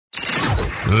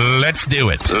Let's do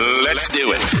it. Let's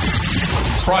do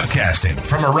it. Broadcasting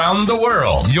from around the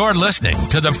world, you're listening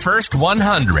to The First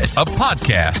 100, a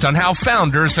podcast on how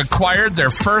founders acquired their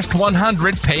first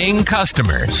 100 paying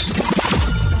customers.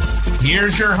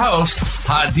 Here's your host,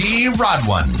 Hadi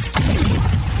Radwan.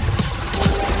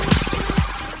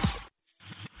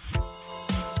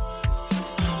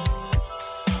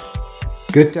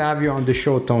 Good to have you on the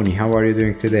show, Tony. How are you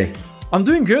doing today? I'm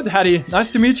doing good, Hadi.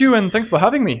 Nice to meet you and thanks for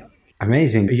having me.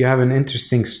 Amazing. You have an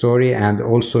interesting story and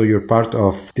also you're part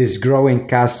of this growing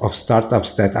cast of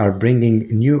startups that are bringing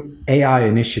new AI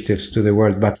initiatives to the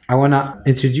world. But I want to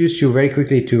introduce you very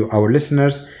quickly to our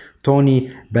listeners.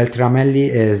 Tony Beltramelli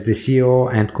is the CEO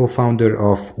and co-founder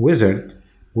of Uizard,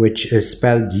 which is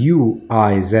spelled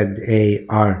Uizard.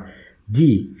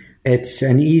 It's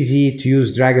an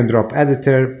easy-to-use drag-and-drop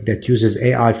editor that uses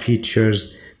AI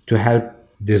features to help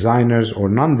designers or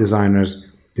non-designers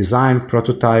design,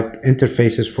 prototype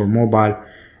interfaces for mobile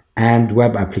and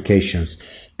web applications.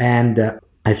 And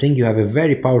I think you have a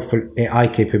very powerful AI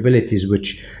capabilities,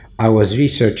 which I was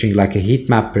researching, like a heat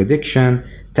map prediction,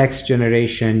 text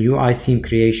generation, UI theme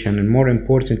creation, and more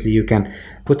importantly, you can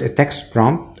put a text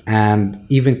prompt and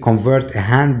even convert a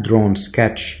hand-drawn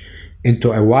sketch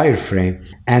into a wireframe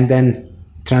and then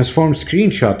transform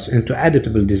screenshots into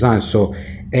editable designs. So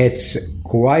it's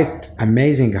quite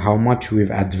amazing how much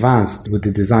we've advanced with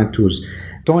the design tools.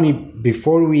 Tony,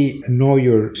 before we know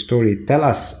your story, tell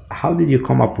us, how did you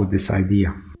come up with this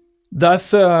idea?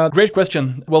 That's a great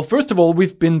question. Well, first of all,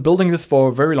 we've been building this for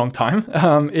a very long time.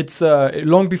 It's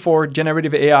long before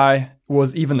generative AI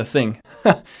was even a thing.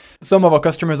 Some of our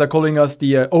customers are calling us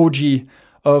the OG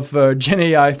of Gen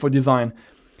AI for design.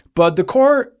 But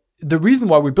the reason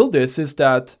why we built this is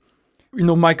that,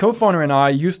 my co-founder and I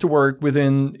used to work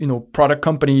within, product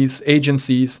companies,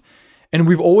 agencies, and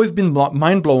we've always been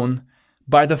mind blown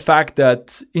by the fact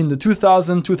that in the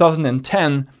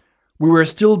 2010, we were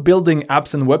still building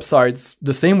apps and websites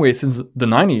the same way since the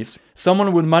 90s.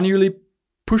 Someone would manually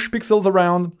push pixels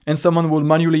around and someone would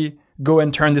manually go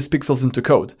and turn these pixels into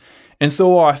code. And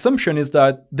so our assumption is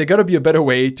that there got to be a better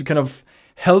way to kind of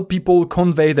help people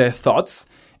convey their thoughts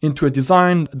into a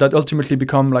design that ultimately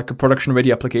become like a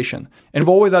production-ready application. And we've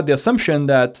always had the assumption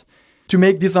that to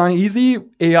make design easy,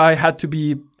 AI had to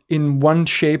be in one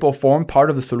shape or form part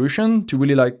of the solution to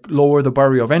really like lower the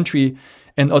barrier of entry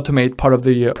and automate part of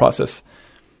the process.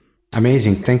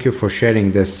 Amazing. Thank you for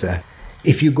sharing this.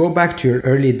 If you go back to your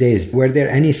early days, were there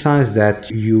any signs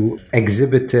that you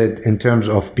exhibited in terms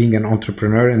of being an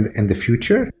entrepreneur in the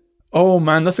future? Oh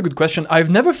man, that's a good question.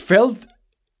 I've never felt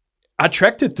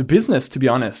attracted to business, to be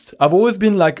honest. I've always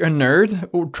been like a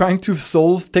nerd trying to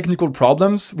solve technical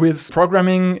problems with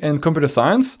programming and computer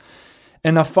science.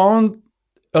 And I found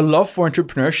a love for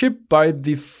entrepreneurship by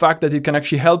the fact that it can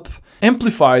actually help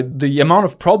amplify the amount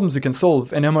of problems you can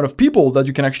solve and the amount of people that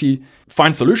you can actually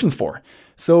find solutions for.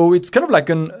 So it's kind of like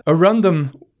a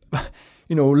random,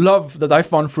 love that I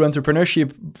found through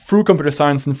entrepreneurship, through computer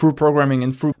science and through programming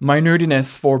and through my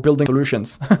nerdiness for building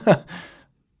solutions.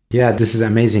 Yeah, this is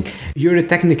amazing. You're a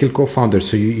technical co-founder,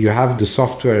 so you have the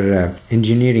software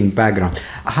engineering background.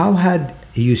 How had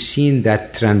you seen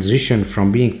that transition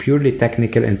from being purely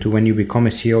technical into when you become a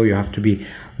CEO, you have to be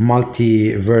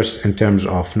multiverse in terms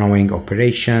of knowing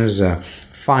operations,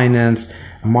 finance,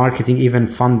 marketing, even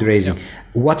fundraising?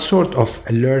 What sort of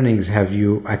learnings have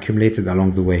you accumulated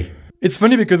along the way? It's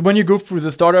funny because when you go through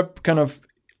the startup kind of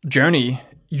journey,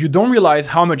 you don't realize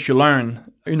how much you learn,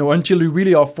 until you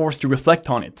really are forced to reflect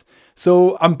on it.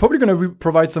 So I'm probably going to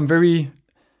provide some very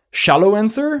shallow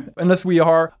answer, unless we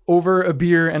are over a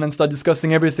beer and then start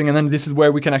discussing everything. And then this is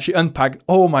where we can actually unpack,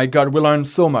 oh my God, we learned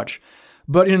so much.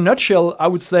 But in a nutshell, I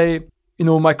would say,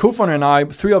 my co-founder and I,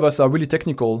 three of us are really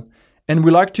technical. And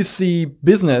we like to see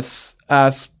business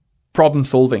as problem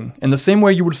solving. And the same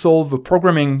way you would solve a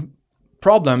programming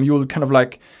problem, you will kind of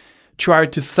like try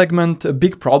to segment a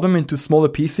big problem into smaller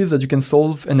pieces that you can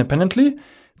solve independently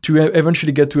to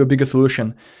eventually get to a bigger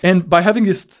solution. And by having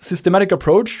this systematic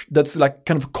approach that's like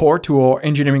kind of core to our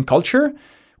engineering culture,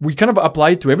 we kind of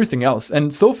apply it to everything else.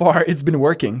 And so far it's been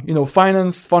working,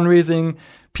 finance, fundraising,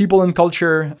 people and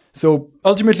culture. So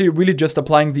ultimately really just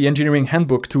applying the engineering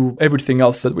handbook to everything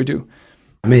else that we do.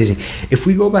 Amazing. If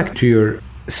we go back to your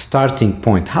starting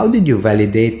point, how did you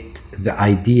validate the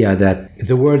idea that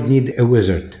the world needs a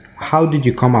wizard? How did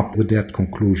you come up with that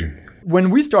conclusion? When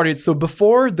we started, so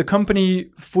before the company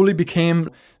fully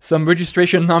became some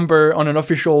registration number on an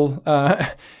official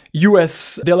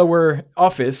US Delaware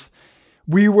office,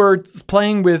 we were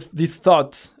playing with the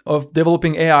thought of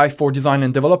developing AI for design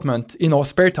and development in our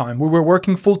spare time. We were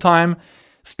working full time,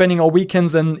 spending our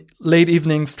weekends and late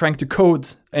evenings trying to code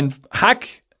and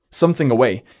hack something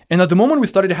away. And at the moment we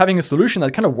started having a solution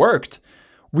that kind of worked,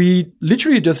 we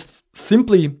literally just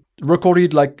simply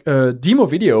recorded like a demo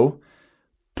video,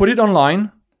 put it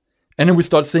online, and then we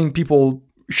start seeing people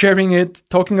sharing it,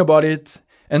 talking about it.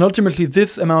 And ultimately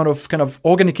this amount of kind of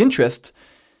organic interest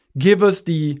gave us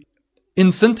the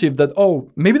incentive that, oh,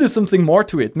 maybe there's something more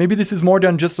to it. Maybe this is more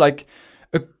than just like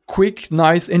a quick,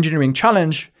 nice engineering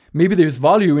challenge. Maybe there's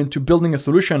value into building a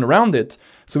solution around it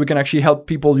so we can actually help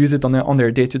people use it on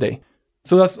their day-to-day.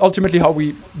 So that's ultimately how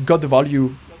we got the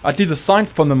value, at least a sign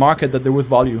from the market that there was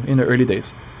value in the early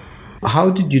days. How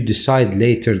did you decide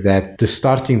later that the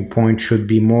starting point should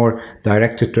be more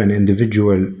directed to an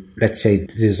individual, let's say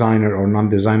designer or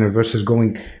non-designer, versus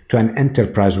going to an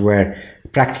enterprise where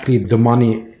practically the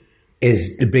money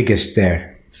is the biggest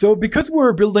there? So because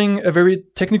we're building a very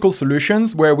technical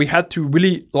solutions where we had to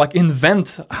really like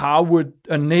invent how would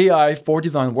an AI for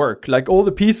design work, like all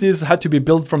the pieces had to be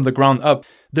built from the ground up.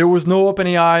 There was no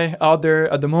OpenAI out there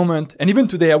at the moment. And even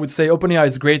today, I would say OpenAI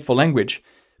is great for language.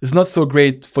 It's not so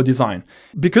great for design.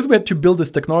 Because we had to build this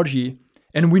technology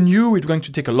and we knew it was going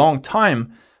to take a long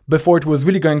time before it was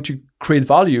really going to create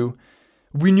value,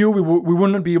 we knew we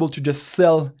wouldn't be able to just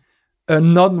sell a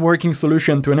non-working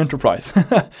solution to an enterprise.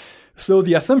 So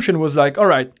the assumption was like, all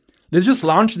right, let's just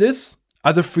launch this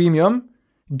as a freemium,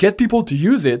 get people to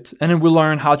use it, and then we'll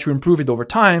learn how to improve it over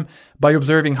time by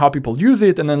observing how people use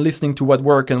it and then listening to what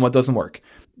works and what doesn't work.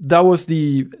 That was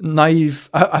the naive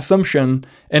assumption.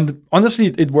 And honestly,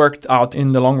 it worked out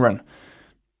in the long run.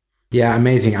 Yeah,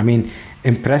 amazing. I mean,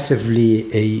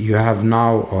 impressively, you have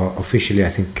now officially, I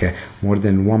think, more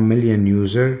than 1 million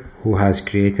user who has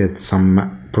created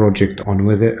some project on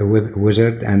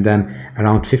Uizard, and then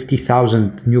around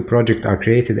 50,000 new projects are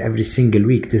created every single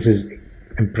week. This is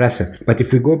impressive. But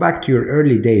if we go back to your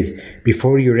early days,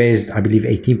 before you raised, I believe,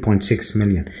 18.6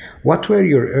 million, what were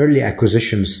your early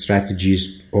acquisition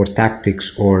strategies or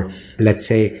tactics, or let's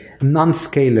say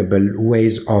non-scalable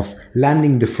ways of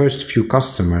landing the first few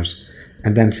customers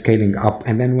and then scaling up?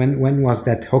 And then when was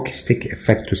that hockey stick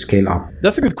effect to scale up?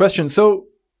 That's a good question. So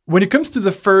when it comes to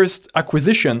the first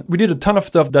acquisition, we did a ton of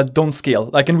stuff that don't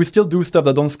scale, and we still do stuff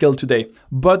that don't scale today.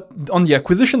 But on the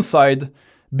acquisition side,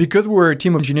 because we were a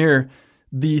team of engineers,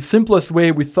 the simplest way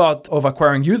we thought of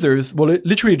acquiring users was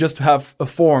literally just to have a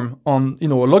form on, a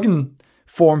login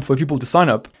form for people to sign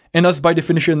up. And as by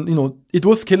definition, it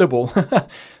was scalable.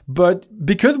 But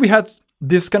because we had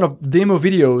this kind of demo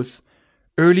videos,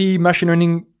 early machine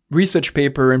learning research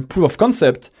paper and proof of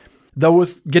concept that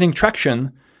was getting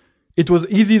traction, it was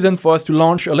easy then for us to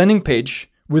launch a landing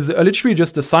page with literally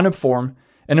just a sign up form.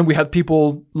 And then we had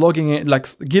people logging in,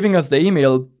 giving us the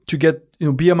email to get,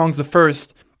 be amongst the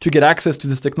first to get access to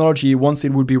this technology once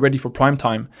it would be ready for prime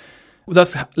time.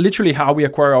 That's literally how we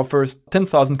acquire our first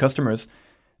 10,000 customers.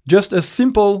 Just a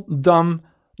simple, dumb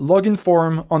login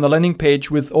form on a landing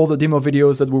page with all the demo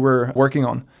videos that we were working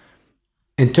on.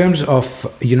 In terms of,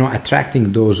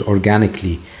 attracting those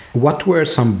organically, what were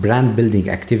some brand building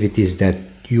activities that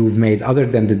you've made other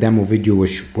than the demo video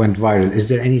which went viral? Is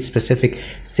there any specific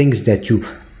things that you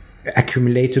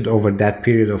accumulated over that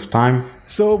period of time?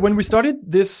 So when we started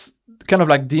this kind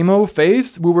of demo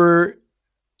phase, we were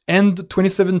end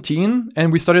 2017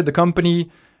 and we started the company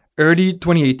early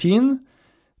 2018.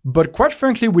 But quite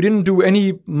frankly, we didn't do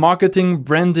any marketing,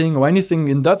 branding, or anything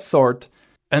in that sort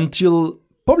until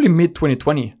probably mid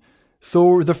 2020.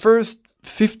 So the first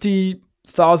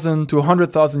 50,000 to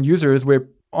 100,000 users were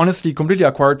honestly completely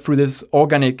acquired through this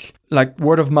organic,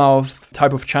 word of mouth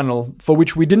type of channel for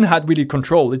which we didn't have really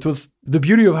control. It was the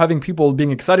beauty of having people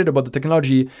being excited about the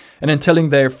technology and then telling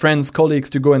their friends, colleagues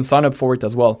to go and sign up for it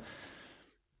as well.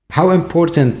 How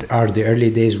important are the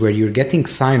early days where you're getting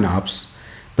signups,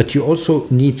 but you also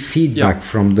need feedback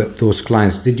from those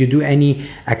clients? Did you do any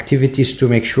activities to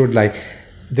make sure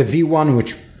the V1,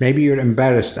 which maybe you're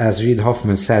embarrassed, as Reid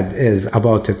Hoffman said, is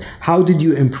about it? How did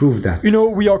you improve that?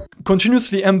 We are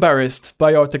continuously embarrassed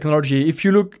by our technology. If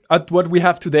you look at what we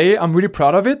have today, I'm really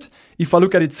proud of it. If I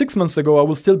look at it 6 months ago, I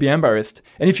will still be embarrassed.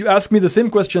 And if you ask me the same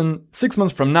question 6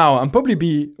 months from now, I'm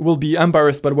probably will be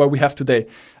embarrassed by what we have today.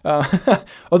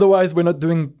 Otherwise, we're not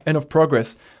doing enough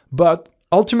progress. But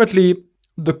ultimately,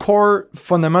 the core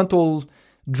fundamental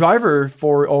driver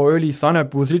for our early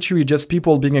sign-up was literally just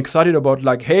people being excited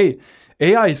about hey,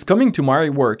 AI is coming to my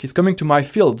work, it's coming to my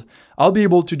field. I'll be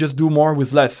able to just do more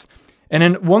with less. And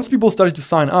then once people started to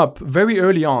sign up, very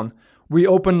early on, we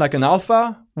opened an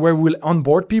alpha where we'll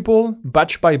onboard people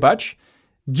batch by batch,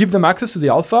 give them access to the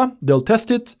alpha, they'll test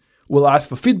it, we'll ask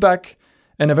for feedback,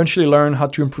 and eventually learn how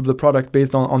to improve the product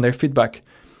based on their feedback.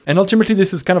 And ultimately,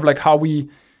 this is kind of how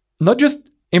we not just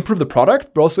improve the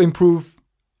product, but also improve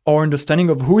our understanding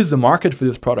of who is the market for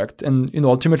this product and,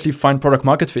 ultimately find product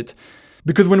market fit.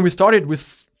 Because when we started, we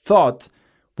thought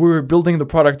we were building the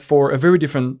product for a very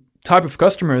different type of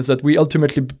customers that we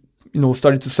ultimately,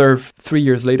 started to serve 3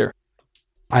 years later.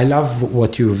 I love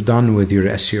what you've done with your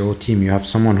SEO team. You have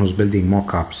someone who's building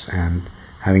mockups and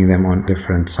having them on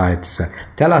different sites.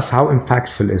 Tell us, how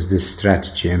impactful is this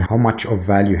strategy and how much of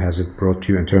value has it brought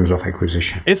you in terms of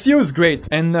acquisition? SEO is great.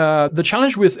 And the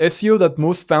challenge with SEO that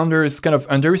most founders kind of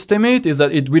underestimate is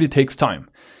that it really takes time.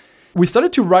 We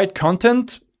started to write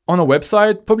content on a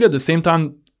website probably at the same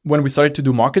time when we started to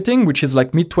do marketing, which is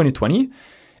like mid-2020.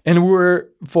 And we were,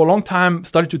 for a long time,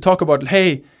 started to talk about,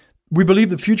 hey, we believe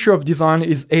the future of design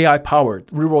is AI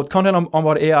powered. We wrote content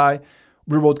about AI.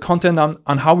 We wrote content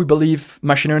on how we believe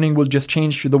machine learning will just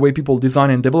change the way people design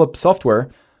and develop software.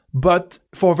 But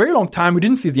for a very long time, we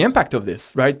didn't see the impact of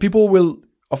this, right? People will,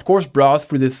 of course, browse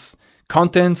through this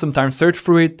content, sometimes search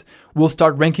through it, will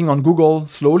start ranking on Google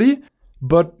slowly.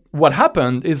 But what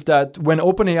happened is that when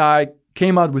OpenAI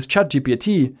came out with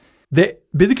ChatGPT, they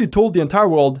basically told the entire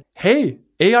world, hey,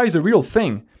 AI is a real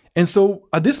thing. And so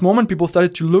at this moment, people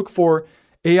started to look for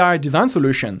AI design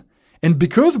solution. And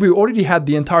because we already had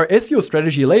the entire SEO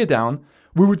strategy laid down,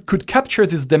 we could capture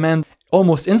this demand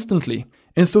almost instantly.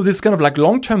 And so this kind of like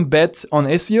long-term bet on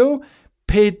SEO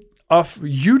paid off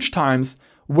huge times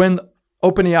when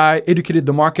OpenAI educated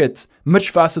the market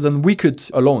much faster than we could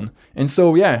alone. And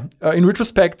so, in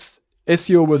retrospect,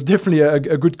 SEO was definitely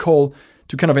a good call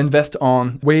to kind of invest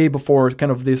on way before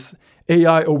kind of this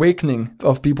AI awakening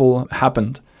of people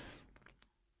happened.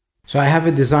 So I have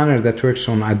a designer that works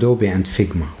on Adobe and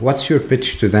Figma. What's your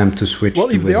pitch to them to switch to Well,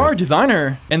 if they are a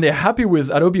designer and they're happy with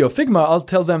Adobe or Figma, I'll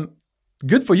tell them,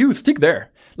 good for you, stick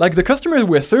there. Like the customers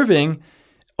we're serving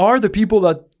are the people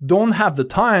that don't have the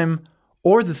time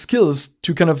or the skills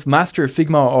to kind of master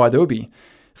Figma or Adobe.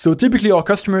 So typically our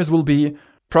customers will be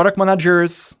product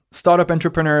managers, startup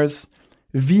entrepreneurs,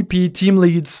 VP, team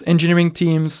leads, engineering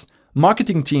teams,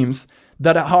 marketing teams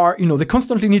that are, they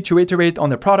constantly need to iterate on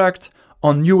their product,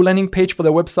 on new landing page for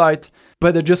their website,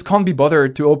 but they just can't be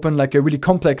bothered to open like a really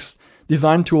complex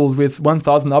design tools with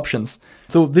 1,000 options.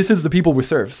 So this is the people we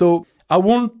serve. So I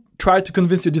won't try to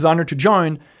convince your designer to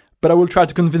join, but I will try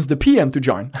to convince the PM to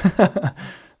join.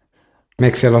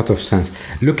 Makes a lot of sense.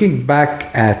 Looking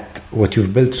back at what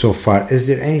you've built so far, is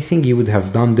there anything you would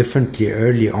have done differently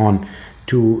early on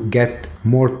to get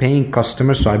more paying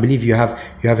customers? So I believe you have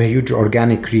a huge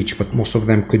organic reach, but most of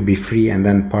them could be free and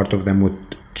then part of them would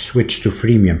switch to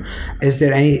freemium. Is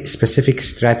there any specific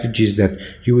strategies that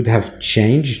you would have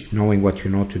changed knowing what you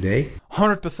know today?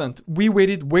 100%. We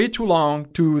waited way too long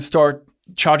to start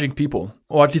charging people,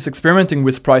 or at least experimenting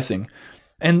with pricing.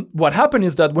 And what happened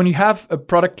is that when you have a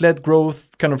product-led growth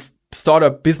kind of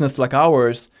startup business like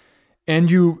ours,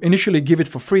 and you initially give it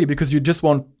for free because you just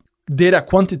want data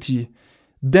quantity,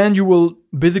 then you will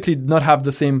basically not have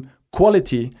the same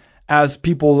quality as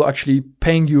people actually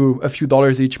paying you a few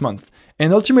dollars each month.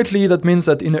 And ultimately, that means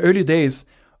that in the early days,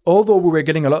 although we were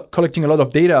collecting a lot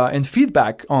of data and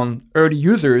feedback on early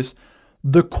users,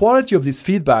 the quality of this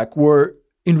feedback were,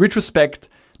 in retrospect,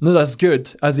 not as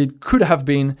good as it could have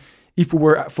been if we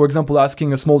were, for example,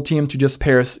 asking a small team to just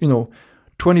pay us,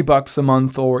 $20 a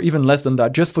month or even less than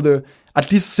that, just for the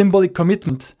at least symbolic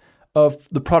commitment of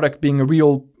the product being a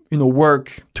real,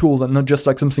 work tool and not just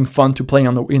like something fun to play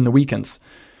in the weekends.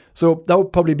 So that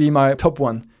would probably be my top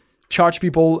one. Charge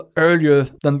people earlier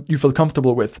than you feel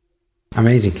comfortable with.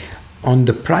 Amazing. On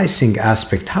the pricing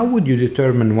aspect, how would you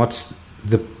determine what's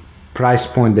the price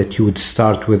point that you would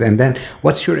start with? And then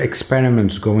what's your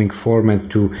experiments going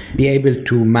forward to be able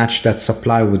to match that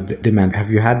supply with demand? Have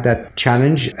you had that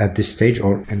challenge at this stage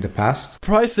or in the past?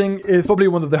 Pricing is probably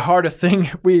one of the hardest things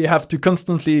we have to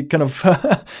constantly kind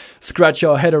of scratch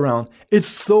our head around. It's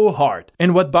so hard.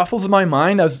 And what baffles my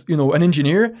mind as, an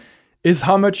engineer is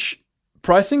how much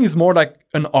pricing is more like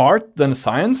an art than a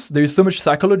science. There is so much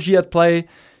psychology at play,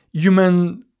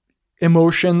 human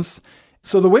emotions.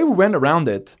 So the way we went around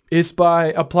it is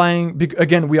by applying,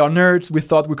 again, we are nerds. We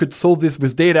thought we could solve this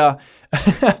with data.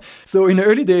 So in the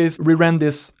early days, we ran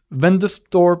this vendor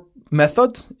store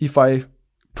method, if I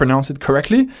pronounce it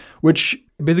correctly, which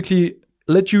basically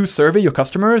let you survey your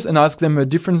customers and ask them a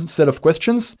different set of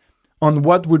questions on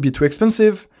what would be too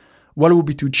expensive, what would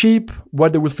be too cheap,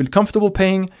 what they would feel comfortable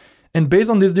paying. And based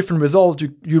on these different results,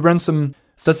 you run some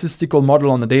statistical model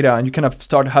on the data and you kind of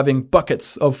start having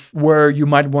buckets of where you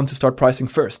might want to start pricing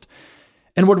first.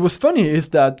 And what was funny is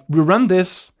that we run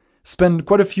this, spend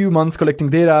quite a few months collecting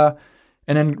data,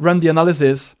 and then run the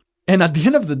analysis. And at the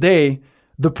end of the day,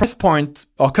 the price point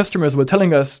our customers were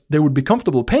telling us they would be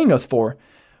comfortable paying us for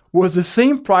was the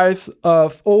same price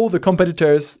of all the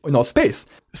competitors in our space.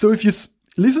 So if you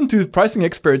listen to pricing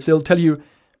experts, they'll tell you,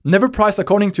 never price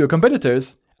according to your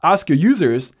competitors, ask your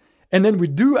users. And then we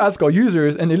do ask our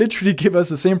users, and they literally give us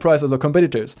the same price as our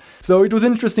competitors. So it was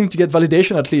interesting to get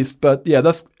validation at least. But yeah,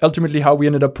 that's ultimately how we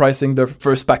ended up pricing the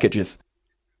first packages.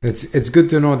 It's good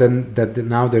to know then that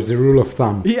now there's a rule of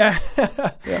thumb. Yeah.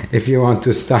 If you want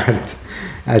to start,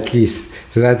 at least.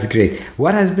 So that's great.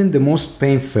 What has been the most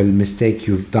painful mistake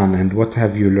you've done, and what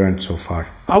have you learned so far?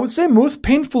 I would say most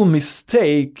painful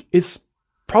mistake is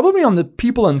probably on the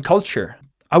people and culture.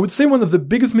 I would say one of the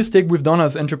biggest mistakes we've done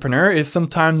as entrepreneur is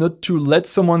sometimes not to let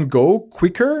someone go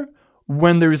quicker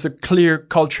when there is a clear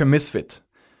culture misfit.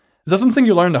 That's something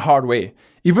you learn the hard way.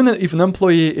 Even if an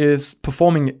employee is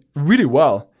performing really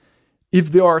well,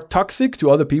 if they are toxic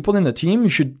to other people in the team, you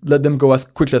should let them go as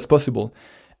quickly as possible.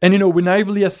 And we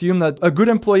naively assume that a good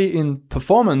employee in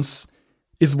performance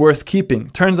is worth keeping.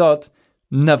 Turns out,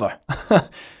 never.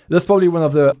 That's probably one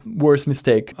of the worst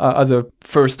mistakes as a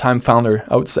first-time founder,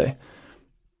 I would say.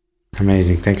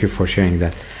 Amazing. Thank you for sharing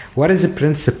that. What is a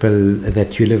principle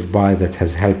that you live by that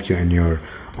has helped you in your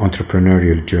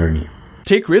entrepreneurial journey?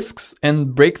 Take risks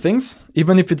and break things.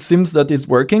 Even if it seems that it's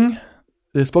working,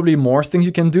 there's probably more things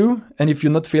you can do. And if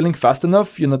you're not feeling fast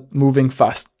enough, you're not moving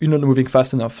fast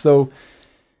enough. So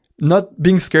not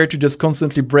being scared to just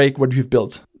constantly break what you've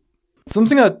built.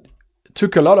 Something that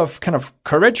took a lot of kind of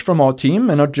courage from our team,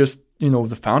 and not just,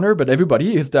 the founder, but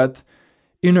everybody, is that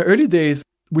in the early days,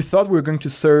 we thought we were going to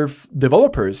serve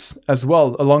developers as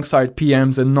well, alongside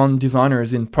PMs and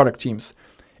non-designers in product teams.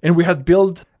 And we had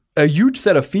built a huge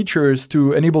set of features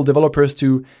to enable developers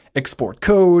to export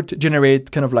code,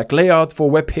 generate kind of like layout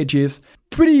for web pages,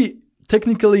 pretty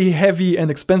technically heavy and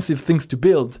expensive things to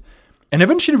build. And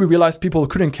eventually we realized people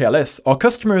couldn't care less. Our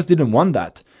customers didn't want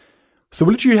that. So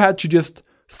we literally had to just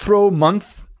throw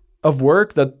months of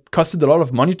work that costed a lot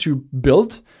of money to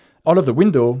build out of the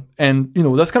window. And,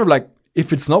 that's kind of like,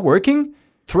 if it's not working,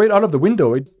 throw it out of the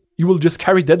window. You will just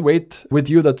carry dead weight with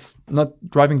you that's not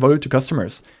driving value to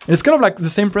customers. And it's kind of like the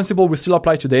same principle we still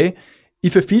apply today.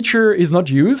 If a feature is not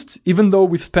used, even though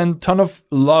we've spent a ton of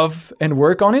love and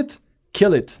work on it,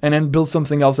 kill it and then build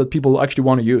something else that people actually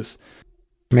want to use.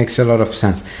 Makes a lot of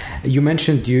sense. You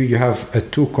mentioned you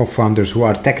have two co-founders who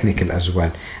are technical as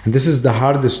well. And this is the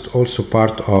hardest also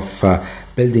part of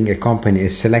building a company,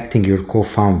 is selecting your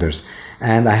co-founders.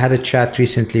 And I had a chat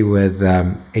recently with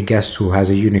a guest who has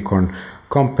a unicorn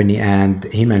company, and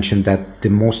he mentioned that the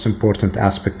most important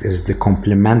aspect is the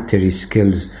complementary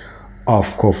skills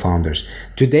of co-founders.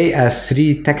 Today, as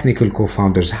three technical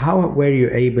co-founders, how were you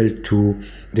able to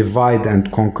divide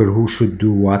and conquer who should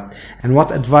do what? And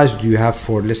what advice do you have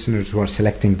for listeners who are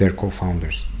selecting their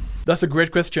co-founders? That's a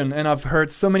great question. And I've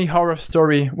heard so many horror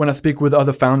stories when I speak with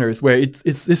other founders where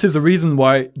this is a reason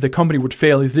why the company would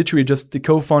fail, is literally just the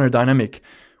co-founder dynamic,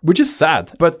 which is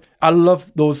sad. But I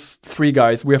love those three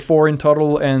guys. We are four in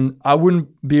total, and I wouldn't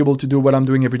be able to do what I'm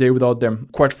doing every day without them,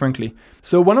 quite frankly.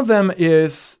 So one of them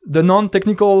is the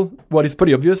non-technical, what is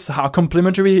pretty obvious, how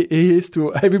complementary he is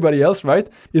to everybody else, right?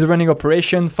 He's running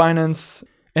operation, finance.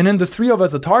 And then the three of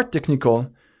us that are technical,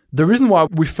 the reason why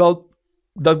we felt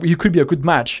that you could be a good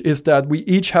match is that we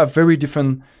each have very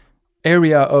different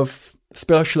area of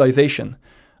specialization.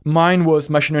 Mine was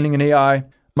machine learning and AI.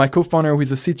 My co-founder, who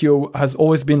is a CTO, has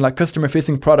always been like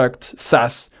customer-facing product,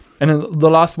 SaaS. And then the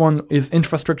last one is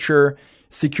infrastructure,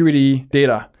 security,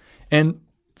 data. And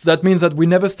that means that we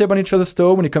never step on each other's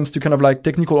toe when it comes to kind of like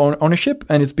technical ownership.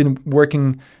 And it's been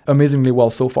working amazingly well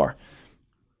so far.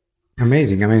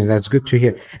 Amazing. I mean, that's good to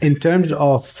hear. In terms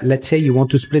of, let's say you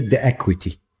want to split the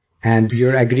equity and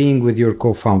you're agreeing with your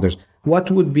co-founders, what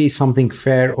would be something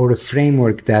fair or a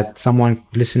framework that someone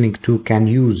listening to can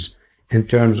use in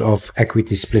terms of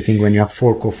equity splitting when you have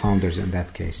four co-founders in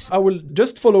that case? I will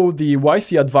just follow the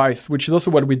YC advice, which is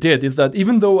also what we did, is that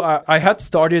even though I had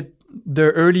started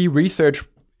the early research,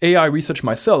 AI research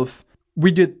myself,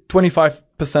 we did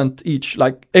 25% each,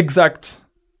 like exact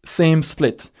same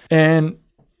split. And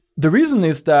the reason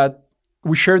is that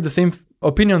we shared the same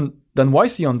opinion than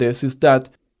YC on this, is that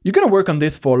you're going to work on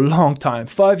this for a long time,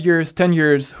 5 years, 10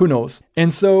 years, who knows?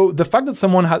 And so the fact that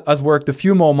someone has worked a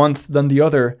few more months than the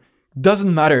other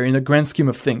doesn't matter in the grand scheme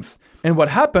of things. And what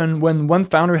happened when one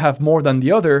founder have more than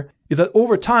the other is that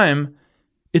over time,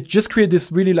 it just created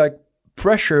this really like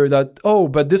pressure that, oh,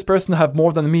 but this person have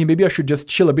more than me, maybe I should just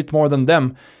chill a bit more than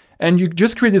them. And you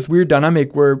just create this weird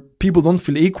dynamic where people don't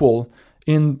feel equal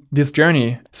in this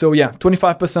journey. So yeah,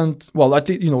 25%, well, at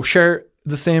least, share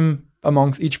the same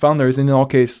amongst each founders. In our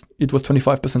case, it was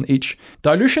 25% each.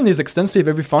 Dilution is extensive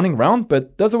every funding round,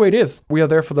 but that's the way it is. We are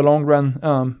there for the long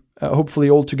run, hopefully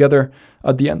all together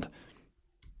at the end.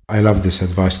 I love this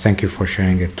advice. Thank you for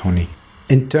sharing it, Tony.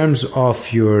 In terms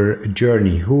of your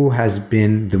journey, who has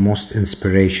been the most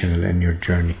inspirational in your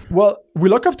journey? Well, we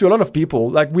look up to a lot of people.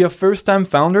 Like, we are first-time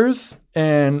founders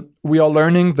and we are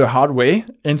learning the hard way.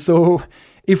 And so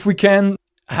if we can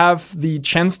have the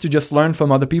chance to just learn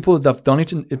from other people that have done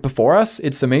it before us,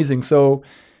 it's amazing. So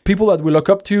people that we look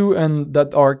up to and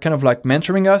that are kind of like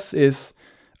mentoring us is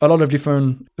a lot of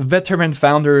different veteran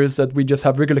founders that we just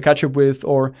have regular catch-up with,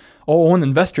 or our own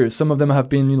investors. Some of them have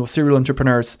been, serial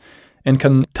entrepreneurs and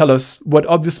can tell us what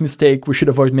obvious mistake we should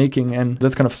avoid making and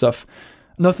that kind of stuff.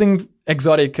 Nothing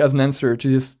exotic as an answer to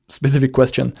this specific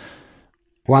question.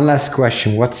 One last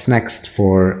question. What's next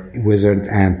for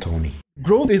Uizard and Tony?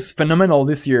 Growth is phenomenal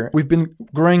this year. We've been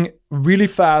growing really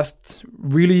fast,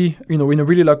 really, in a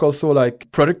really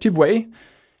productive way.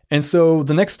 And so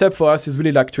the next step for us is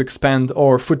really to expand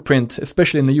our footprint,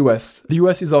 especially in the US. The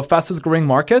US is our fastest growing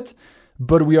market,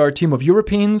 but we are a team of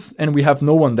Europeans and we have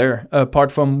no one there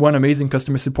apart from one amazing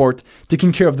customer support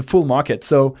taking care of the full market.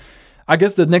 So I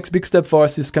guess the next big step for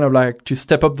us is kind of to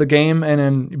step up the game and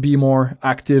then be more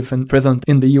active and present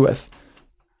in the US.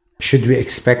 Should we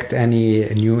expect any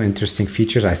new interesting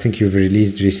features? I think you've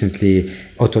released recently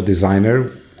Auto Designer,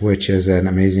 which is an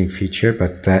amazing feature,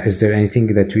 but is there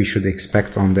anything that we should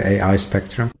expect on the AI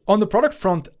spectrum? On the product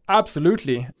front,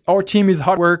 absolutely. Our team is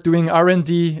hard work doing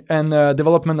R&D and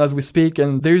development as we speak,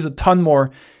 and there's a ton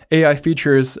more AI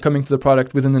features coming to the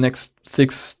product within the next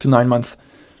 6 to 9 months.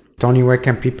 Tony, where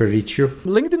can people reach you?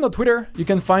 LinkedIn or Twitter. You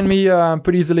can find me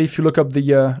pretty easily if you look up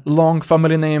the long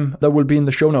family name that will be in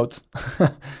the show notes.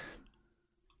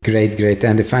 Great.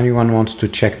 And if anyone wants to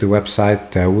check the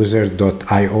website,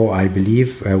 uizard.io, I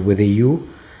believe, with a U.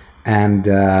 And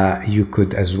you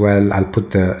could as well, I'll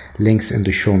put the links in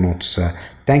the show notes.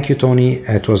 Thank you, Tony.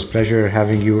 It was a pleasure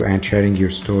having you and sharing your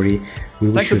story.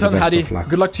 We wish you the best of luck.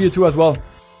 Good luck to you too as well.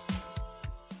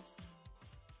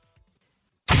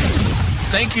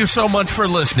 Thank you so much for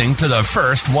listening to the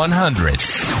First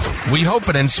 100. We hope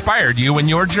it inspired you in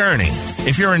your journey.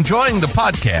 If you're enjoying the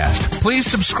podcast, please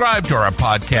subscribe to our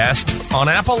podcast on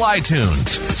Apple iTunes,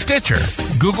 Stitcher,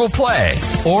 Google Play,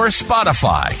 or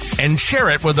Spotify, and share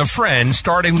it with a friend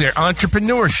starting their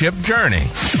entrepreneurship journey.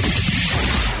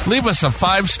 Leave us a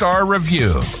 5-star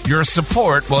review. Your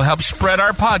support will help spread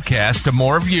our podcast to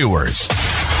more viewers.